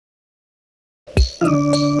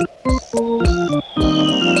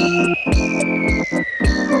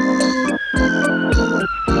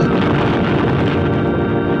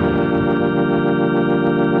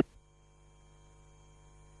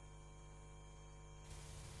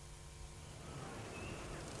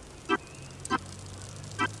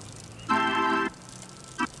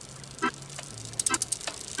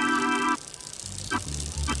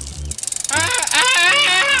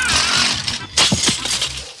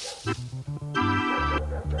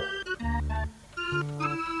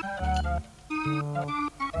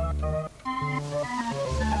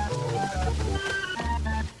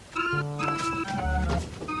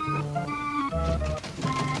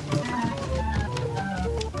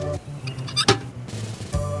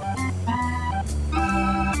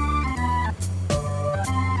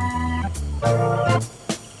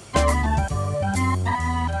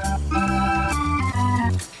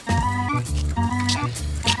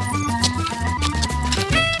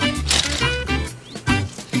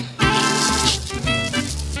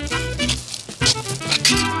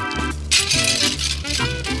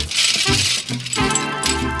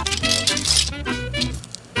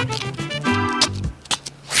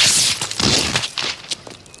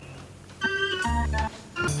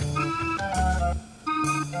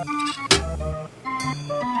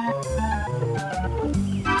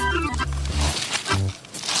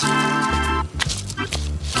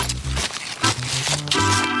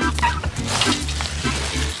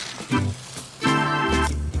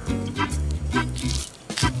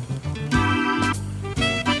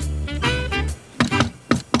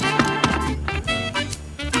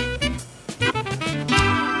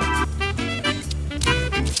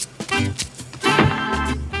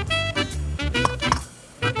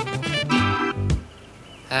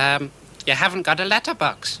You haven't got a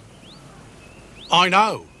letterbox. I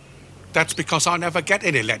know. That's because I never get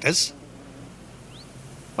any letters.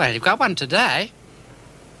 Well, you've got one today.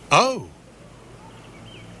 Oh.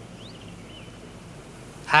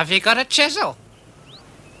 Have you got a chisel?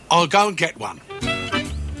 I'll go and get one.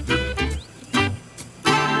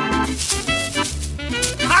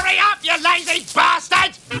 Hurry up, you lazy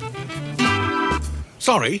bastard!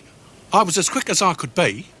 Sorry, I was as quick as I could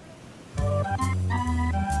be.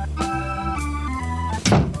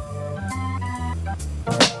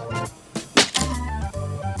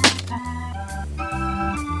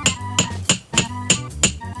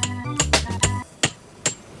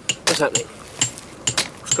 What's happening?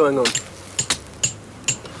 What's going on?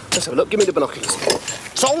 Let's have a look. Give me the binoculars.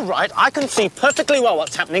 It's all right. I can see perfectly well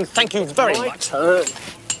what's happening. Thank you very My much. turn.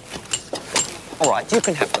 All right, you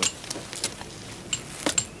can have them.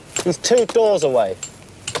 He's 2 doors away.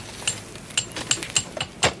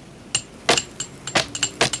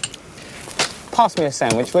 Pass me a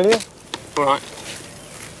sandwich, will you? All right.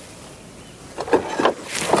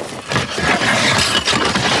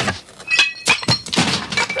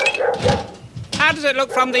 How does it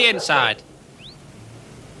look from the inside?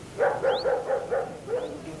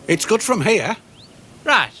 It's good from here.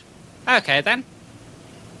 Right. OK, then.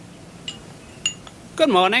 Good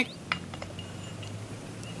morning.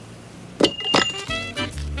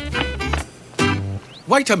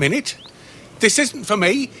 Wait a minute. This isn't for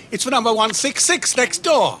me. It's for number 166 next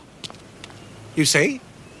door. You see?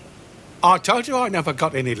 I told you I never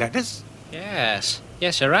got any letters. Yes.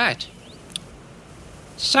 Yes, you're right.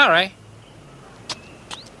 Sorry.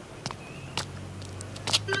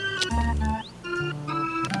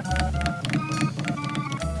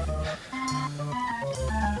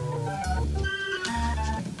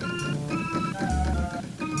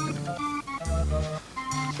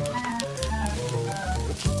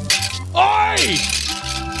 Oi!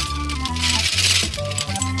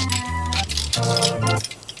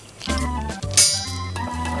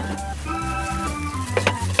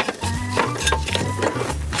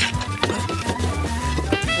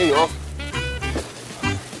 Here you are.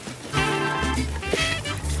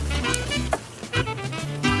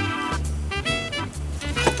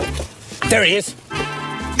 There he is.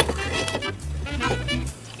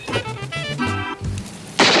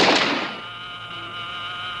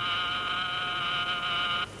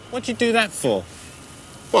 What'd you do that for?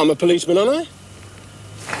 Well, I'm a policeman, aren't I?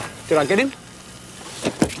 Did I get him?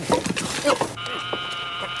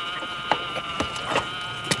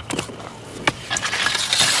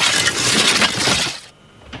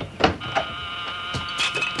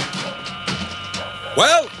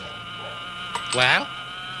 Well? Well,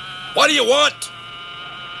 What do you want?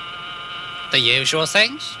 the usual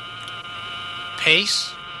things.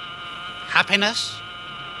 Peace. Happiness.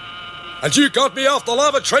 And you got me off the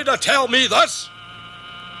lavatory to tell me this?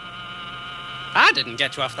 I didn't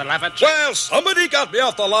get you off the lavatory. Well, somebody got me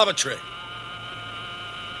off the lavatory.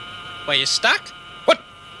 Were you stuck? What?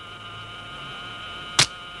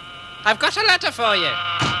 I've got a letter for you.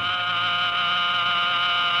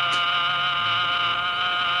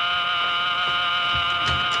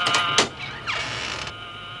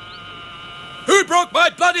 Who broke my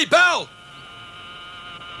bloody bell?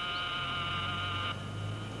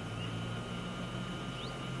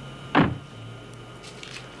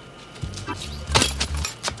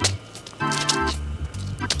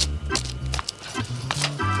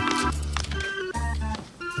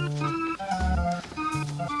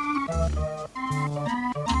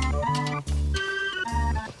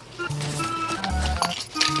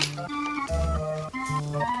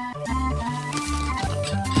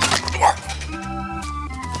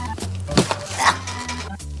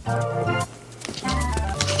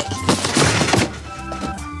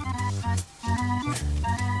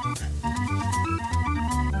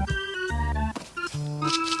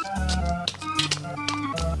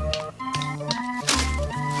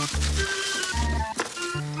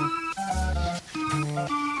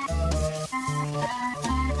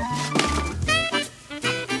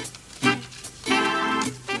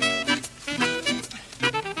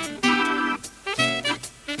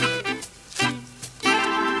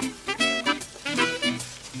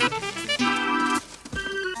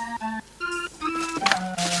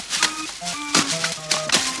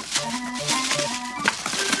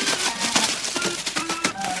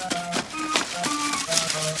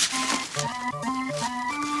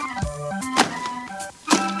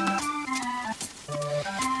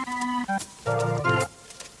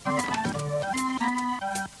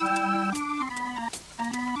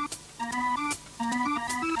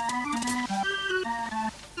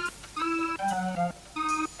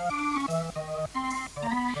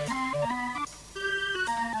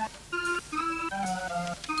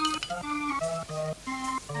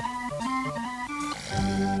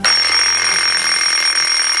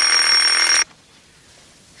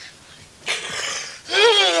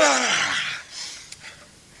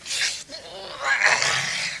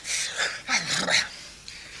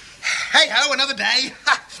 Hey-ho, another day.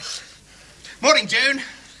 Morning, June.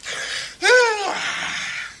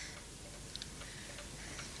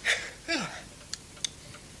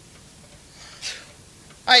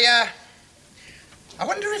 I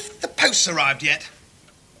wonder if the post's arrived yet.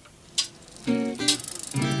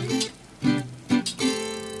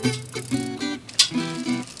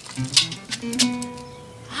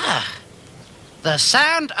 The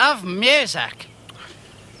Sound of Music.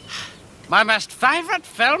 My most favourite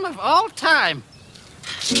film of all time.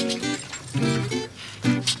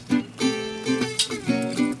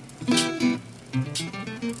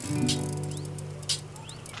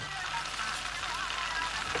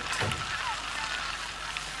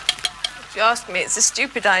 If you ask me, it's a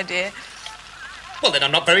stupid idea. Well, then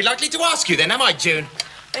I'm not very likely to ask you then, am I, June?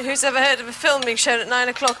 And who's ever heard of a film being shown at 9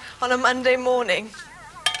 o'clock on a Monday morning?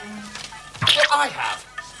 Well, I have.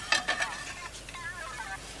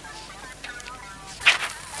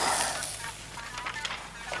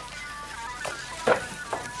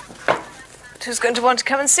 But who's going to want to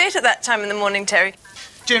come and see it at that time in the morning, Terry?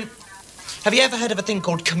 June, have you ever heard of a thing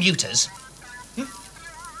called commuters?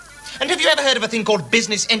 And have you ever heard of a thing called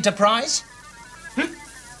business enterprise? And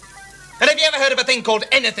have you ever heard of a thing called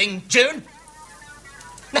anything, June?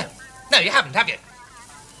 No, you haven't, have you?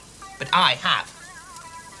 But I have.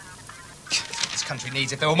 That's what this country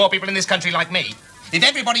needs. If there were more people in this country like me, if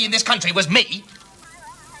everybody in this country was me,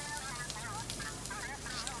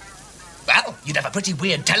 well, you'd have a pretty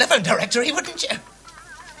weird telephone directory, wouldn't you?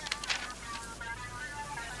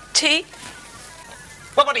 Tea?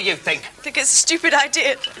 Well, what do you think? I think it's a stupid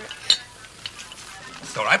idea.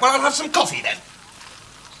 That's all right. Well, I'll have some coffee then.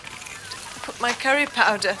 Put my curry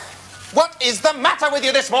powder. What is the matter with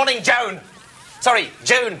you this morning, Joan? Sorry,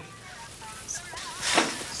 June.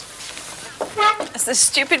 It's the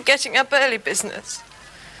stupid getting up early business.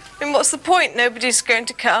 I mean, what's the point? Nobody's going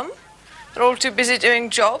to come. They're all too busy doing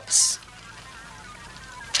jobs.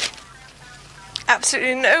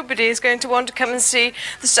 Absolutely nobody is going to want to come and see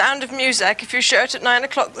The Sound of Music if you show it at 9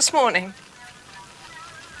 o'clock this morning.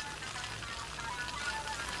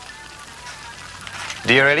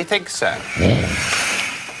 Do you really think so?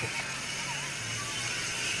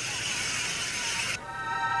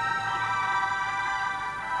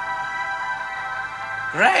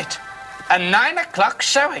 Great. A 9 o'clock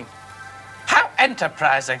showing. How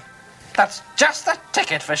enterprising. That's just the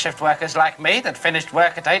ticket for shift workers like me that finished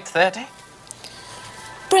work at 8:30.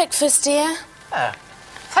 Breakfast, dear. Oh,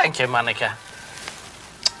 thank you, Monica.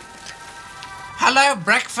 Hello,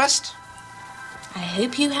 breakfast. I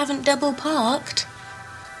hope you haven't double parked.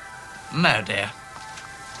 No, dear.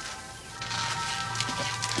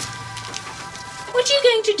 What are you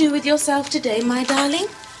going to do with yourself today, my darling?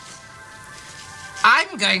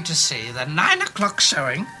 I'm going to see the 9 o'clock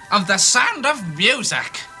showing of The Sound of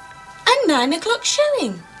Music. A 9 o'clock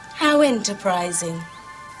showing? How enterprising.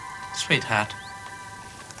 Sweetheart,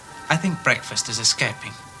 I think breakfast is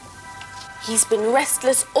escaping. He's been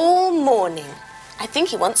restless all morning. I think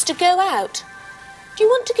he wants to go out. Do you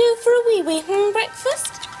want to go for a wee-wee,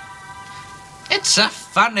 breakfast? It's a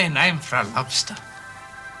funny name for a lobster.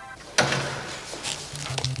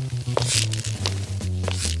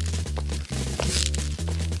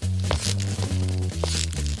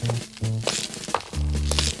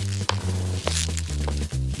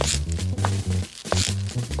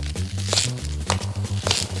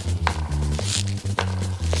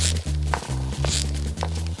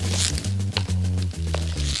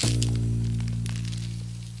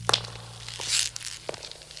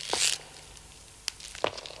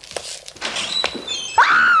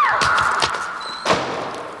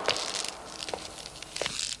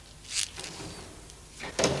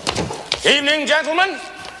 Evening, gentlemen.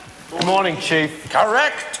 Good morning, Chief.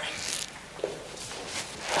 Correct.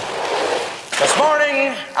 This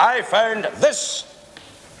morning, I found this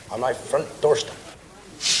on my front doorstep.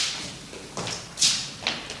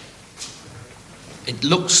 It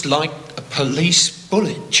looks like a police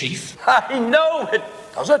bullet, Chief. I know it,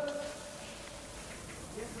 does it?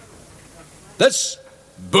 This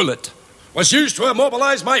bullet was used to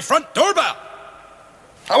immobilize my front doorbell.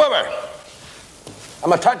 However,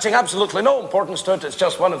 I'm attaching absolutely no importance to it. It's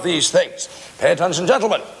just one of these things. Pay attention,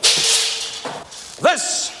 gentlemen.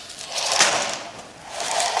 This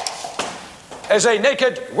is a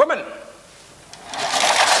naked woman.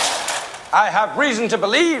 I have reason to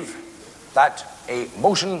believe that a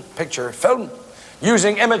motion picture film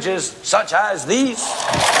using images such as these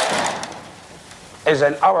is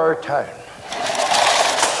in our town.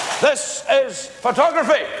 This is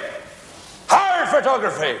photography. Hard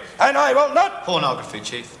photography, and I will not... Pornography,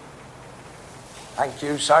 Chief. Thank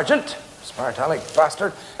you, Sergeant. Smart aleck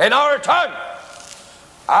bastard. In our town,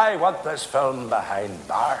 I want this film behind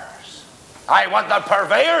bars. I want the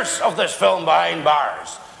purveyors of this film behind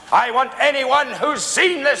bars. I want anyone who's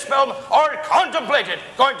seen this film or contemplated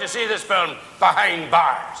going to see this film behind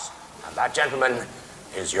bars. And that, gentlemen,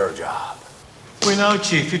 is your job. We know,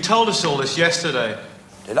 Chief. You told us all this yesterday.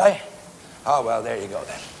 Did I? Oh, well, there you go,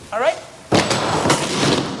 then. All right?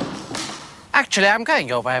 Actually, I'm going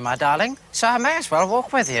your way, my darling, so I may as well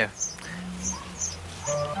walk with you.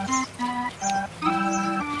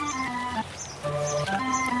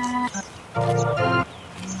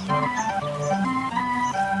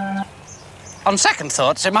 On second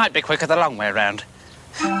thoughts, it might be quicker the long way round.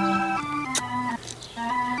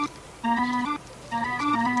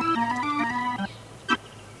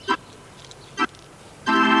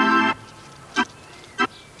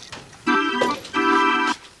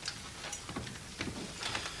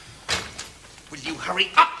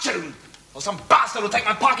 Hurry up, June, or some bastard will take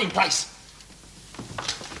my parking place.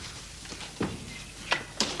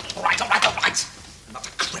 All right. I'm not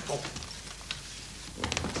a cripple.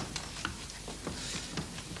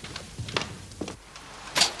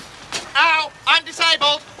 Ow! I'm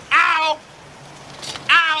disabled. Ow!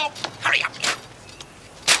 Ow! Hurry up.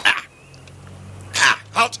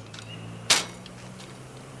 Halt.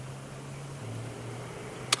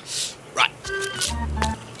 Right.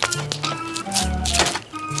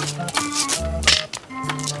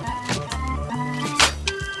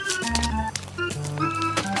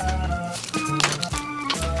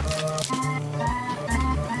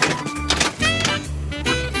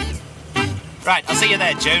 Right, I'll see you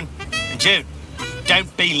there, June. And June,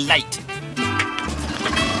 don't be late.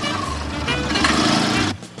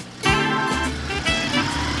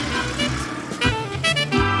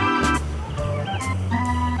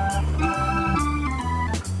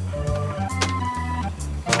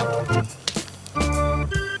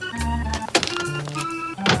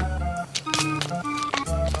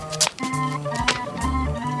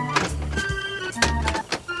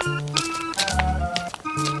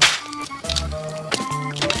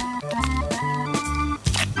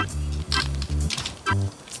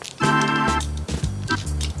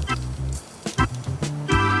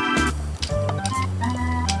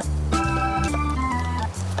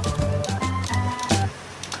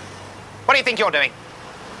 What do you think you're doing?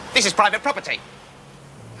 This is private property.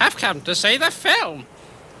 I've come to see the film.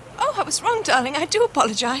 Oh, I was wrong, darling. I do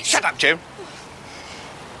apologise. Shut up, June.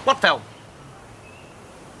 What film?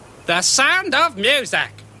 The Sound of Music.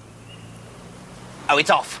 Oh, it's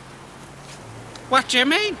off. What do you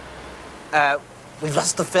mean? We've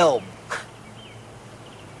lost the film.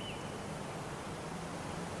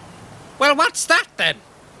 Well, what's that then?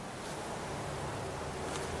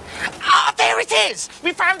 Ah, there it is!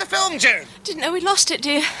 We found the film, June. Didn't know we lost it,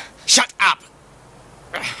 dear. Shut up!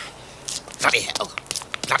 Bloody hell.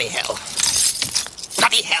 Bloody hell.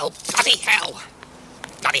 Bloody hell. Bloody hell.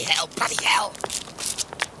 Bloody hell. Bloody hell.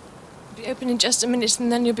 It'll be open in just a minute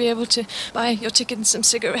and then you'll be able to buy your ticket and some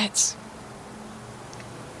cigarettes.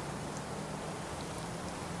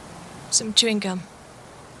 Some chewing gum.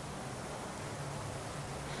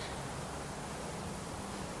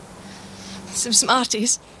 Some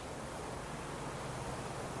Smarties.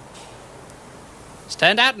 It's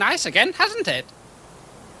turned out nice again, hasn't it?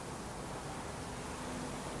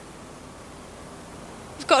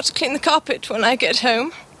 I've got to clean the carpet when I get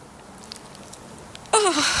home.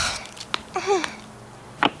 Oh.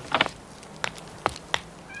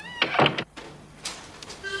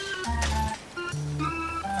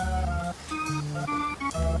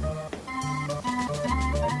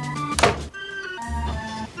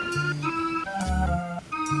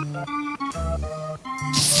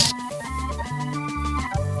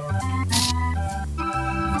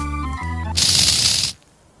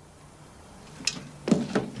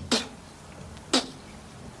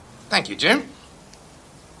 Thank you, Jim.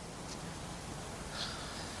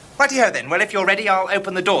 Righty-ho then. Well, if you're ready, I'll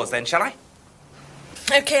open the doors then, shall I?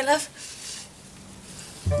 Okay, love.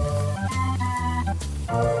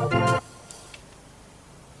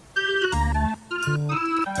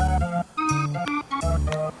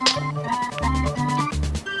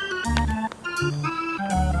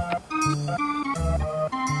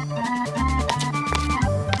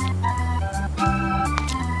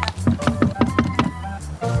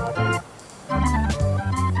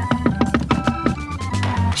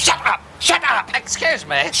 Excuse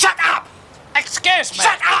me. Shut up! Excuse me.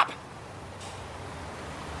 Shut up!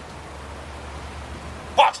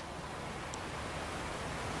 What?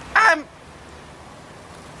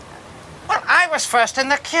 Well, I was first in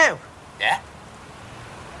the queue. Yeah?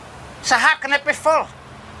 So how can it be full?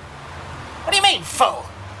 What do you mean, full?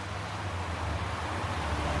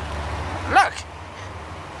 Look.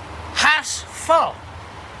 House full.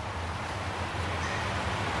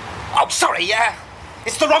 Oh, sorry,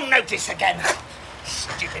 it's the wrong notice again.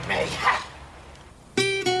 Stupid me.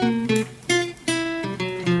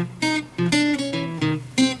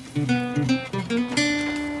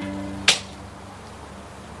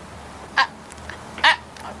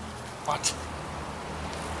 What?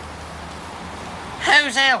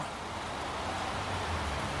 Who's ill?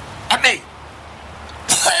 Me.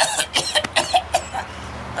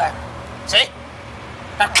 See?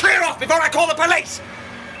 Now clear off before I call the police!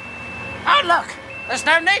 Oh, look. There's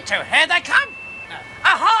no need to. Here they come.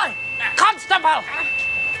 Ahoy! Constable!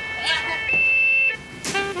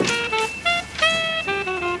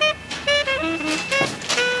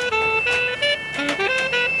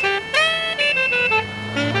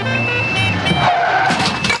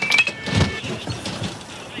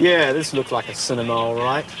 Yeah, this looks like a cinema, all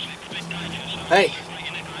right. Hey,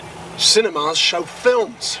 cinemas show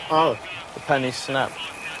films. Oh, the penny snap.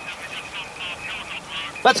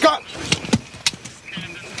 Let's go!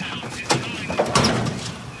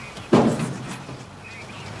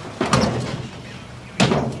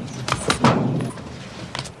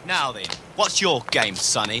 Now then, what's your game,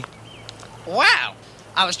 Sonny? Wow.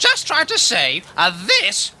 I was just trying to say,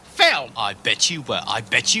 this film. I bet you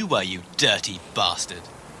were, you dirty bastard.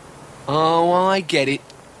 Oh, I get it.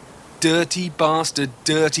 Dirty bastard,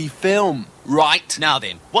 dirty film. Right. Now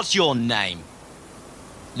then, what's your name?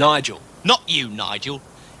 Nigel. Not you, Nigel.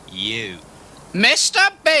 You.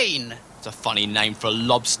 Mr. Bean. It's a funny name for a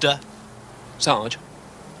lobster. Sarge,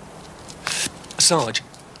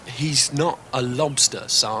 he's not a lobster,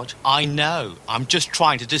 Sarge. I know. I'm just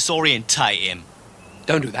trying to disorientate him.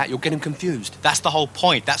 Don't do that, you'll get him confused. That's the whole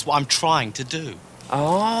point. That's what I'm trying to do.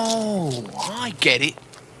 Oh, I get it.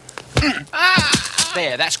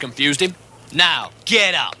 There, that's confused him. Now,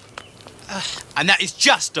 get up. And that is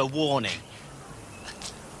just a warning.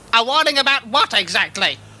 A warning about what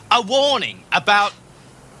exactly? A warning about...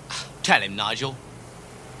 Tell him, Nigel.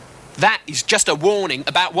 That is just a warning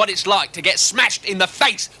about what it's like to get smashed in the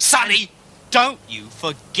face, Sonny. Don't you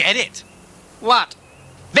forget it. What?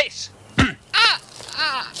 This.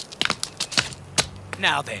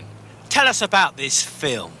 Now then, tell us about this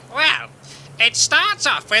film. Well, it starts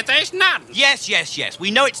off with these nuns. Yes. We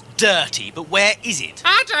know it's dirty, but where is it?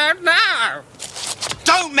 I don't know.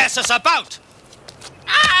 Don't mess us about!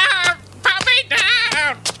 Put me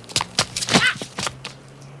down!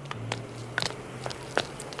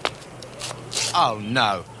 Oh,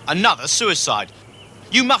 no. Another suicide.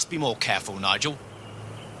 You must be more careful, Nigel.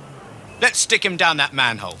 Let's stick him down that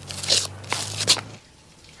manhole.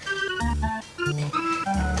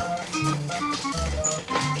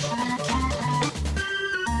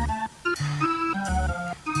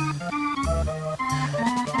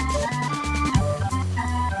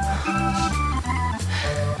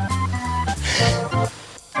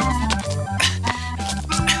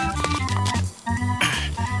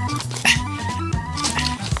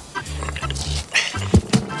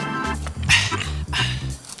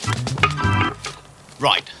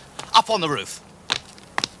 Right, up on the roof.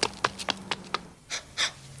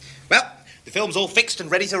 Well, the film's all fixed and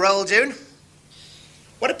ready to roll, June.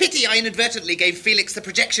 What a pity I inadvertently gave Felix the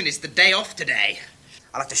projectionist the day off today.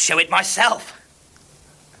 I'll have to show it myself.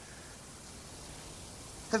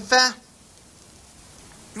 Have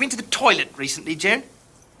you been to the toilet recently, June?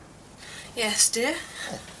 Yes, dear.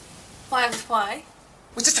 Why?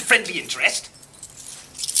 Was this a friendly interest?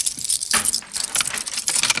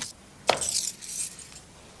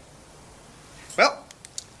 Well,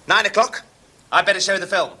 9 o'clock. I'd better show the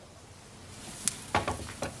film.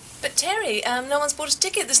 But Terry, no one's bought a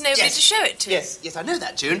ticket. There's nobody to show it to. Yes, I know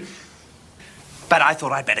that, June. But I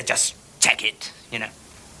thought I'd better just check it, you know.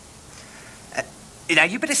 Now,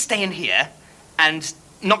 you better stay in here and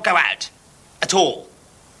not go out at all,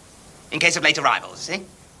 in case of late arrivals, see?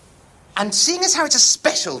 And seeing as how it's a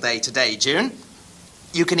special day today, June,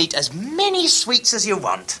 you can eat as many sweets as you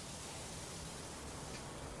want.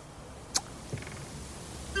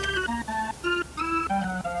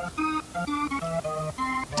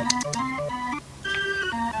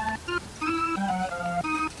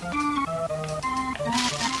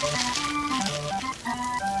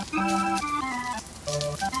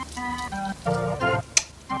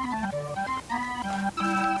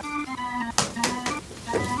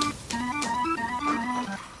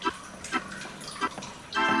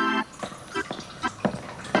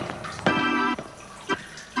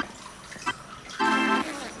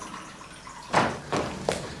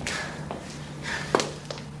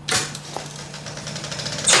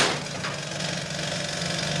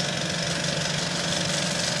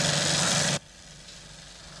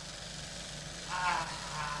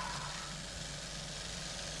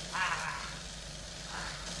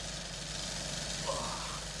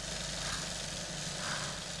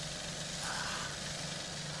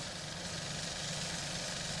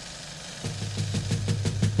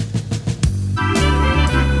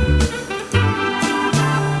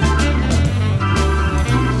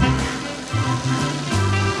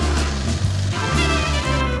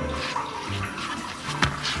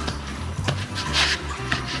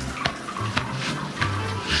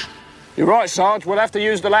 You're right, Sarge. We'll have to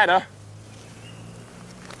use the ladder.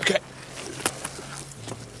 Okay.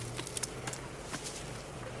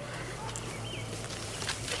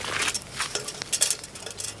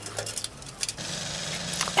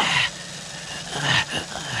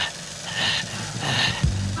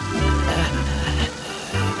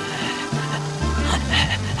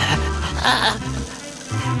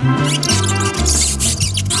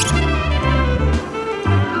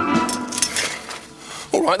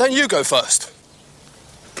 All right, then you go first.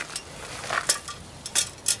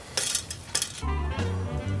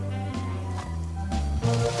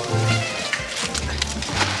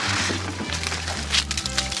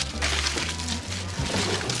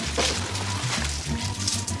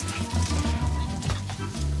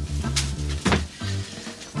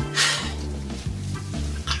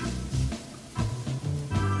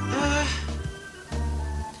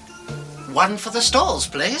 One for the stalls,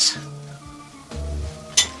 please.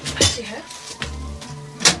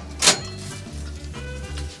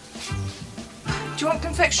 Do you want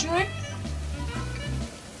confectionery?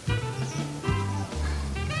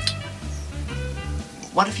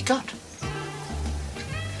 What have you got?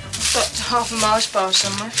 Got half a Mars bar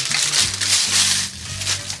somewhere.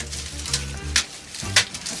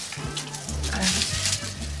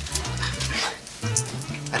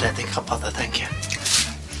 I don't think I'll bother, thank you.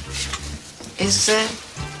 Is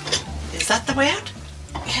that the way out?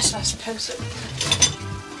 Yes, I suppose so.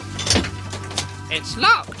 It's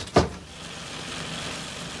locked.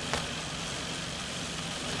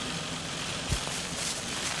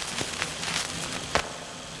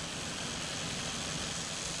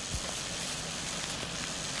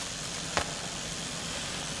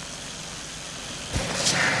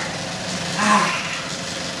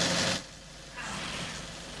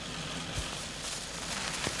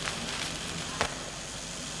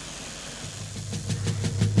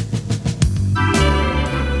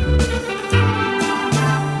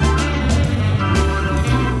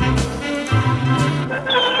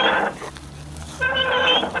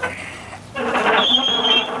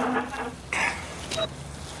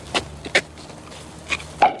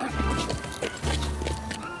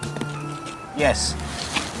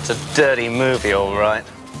 a dirty movie, all right.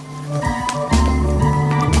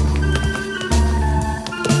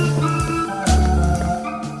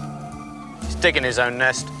 He's digging his own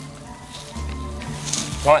nest.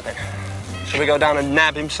 Right then. Shall we go down and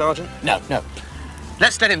nab him, Sergeant? No.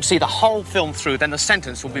 Let's let him see the whole film through, then the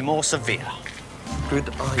sentence will be more severe. Good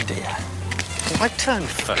idea. My turn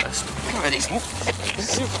first. Alright,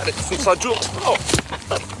 you've had it since I dropped. Oh.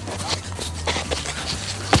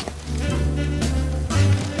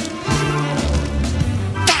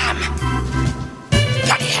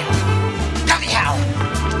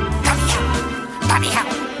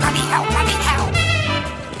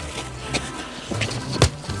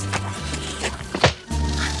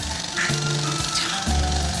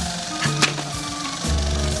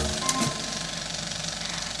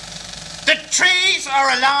 The trees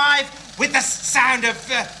are alive with the sound of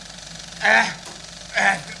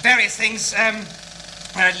various things,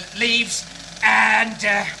 leaves and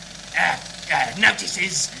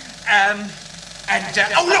notices,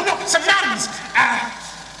 oh look, some nuns.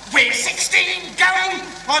 We're 16 going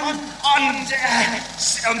on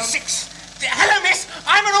 6. Hello, miss.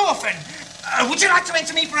 I'm an orphan. Would you like to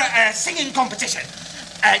enter me for a singing competition?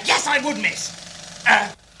 Yes, I would, miss.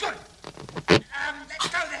 Good. Let's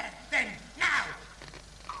go there. Then, now.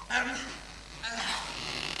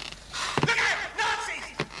 Look out! Nazis!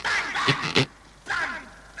 Bang, bang! Bang!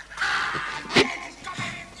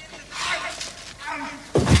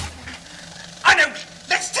 I know!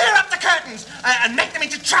 Let's tear up the curtains and make them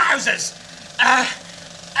into trousers.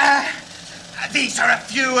 These are a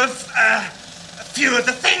few of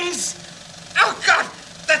the things. Oh God,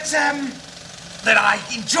 that I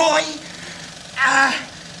enjoy.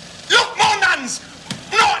 Look, more nuns!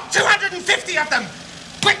 Not 250 of them!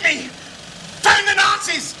 Quickly! Phone the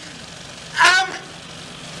Nazis!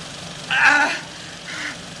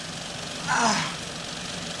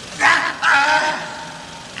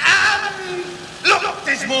 Look,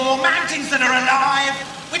 there's more mountains that are alive,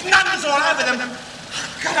 with nuns all over them.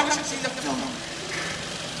 God, I wish I'd seen the film.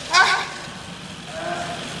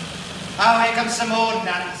 Oh, here comes some more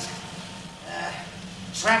nuns.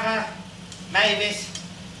 Trevor, Mavis,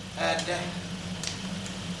 and...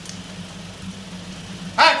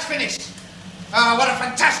 Oh, it's finished. Oh, what a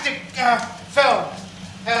fantastic film.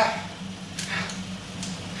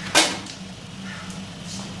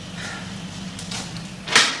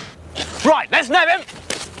 Right, let's nab him.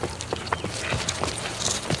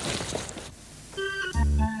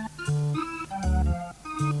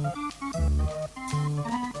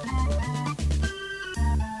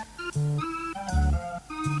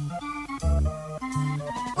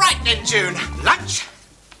 Right then, June. Lunch.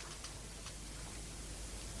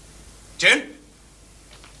 June?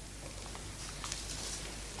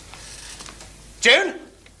 June?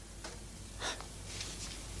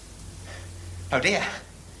 Oh dear.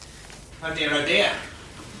 Oh dear, oh dear.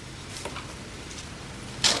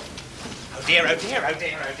 Oh dear, oh dear, oh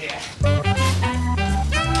dear, oh dear.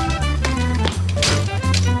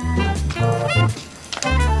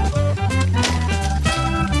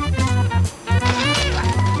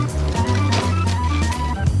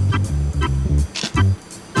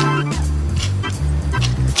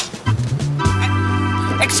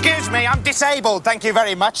 Excuse me, I'm disabled, thank you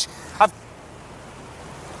very much.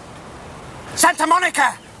 Santa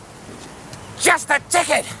Monica! Just a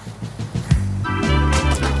ticket!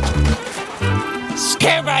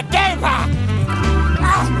 Scuba duper!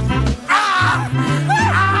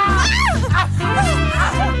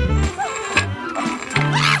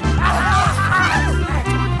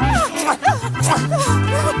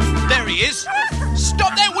 There he is!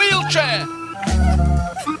 Stop that wheelchair!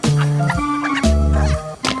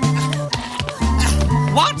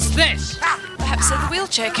 What's this? Perhaps they're the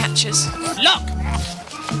wheelchair catchers. Look!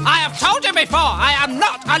 I have told you before, I am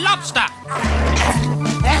not a lobster!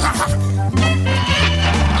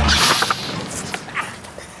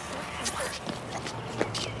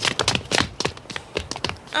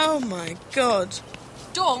 Oh, my God.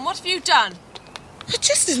 Dawn, what have you done? I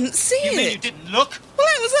just didn't see it. You mean you didn't look? Well,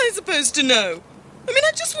 how was I supposed to know? I mean,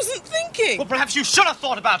 I just wasn't thinking. Well, perhaps you should have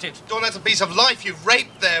thought about it. Dawn, that's a piece of life you've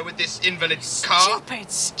raped there with this invalid's car.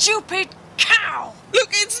 Stupid cow! Look,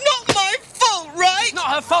 it's not my fault, right? It's not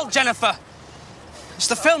her fault, Jennifer. It's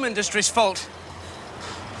the film industry's fault.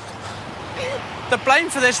 The blame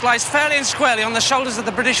for this lies fairly and squarely on the shoulders of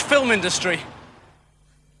the British film industry.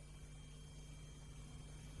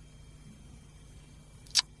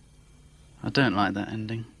 I don't like that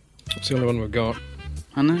ending. It's the only one we've got.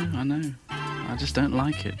 I know. I just don't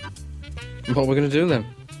like it. What are we going to do then?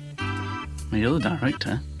 Well, you're the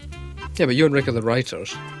director. Yeah, but you and Rik are the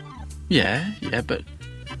writers. Yeah, but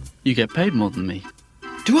You get paid more than me.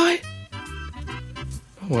 Do I?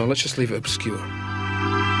 Well, let's just leave it obscure.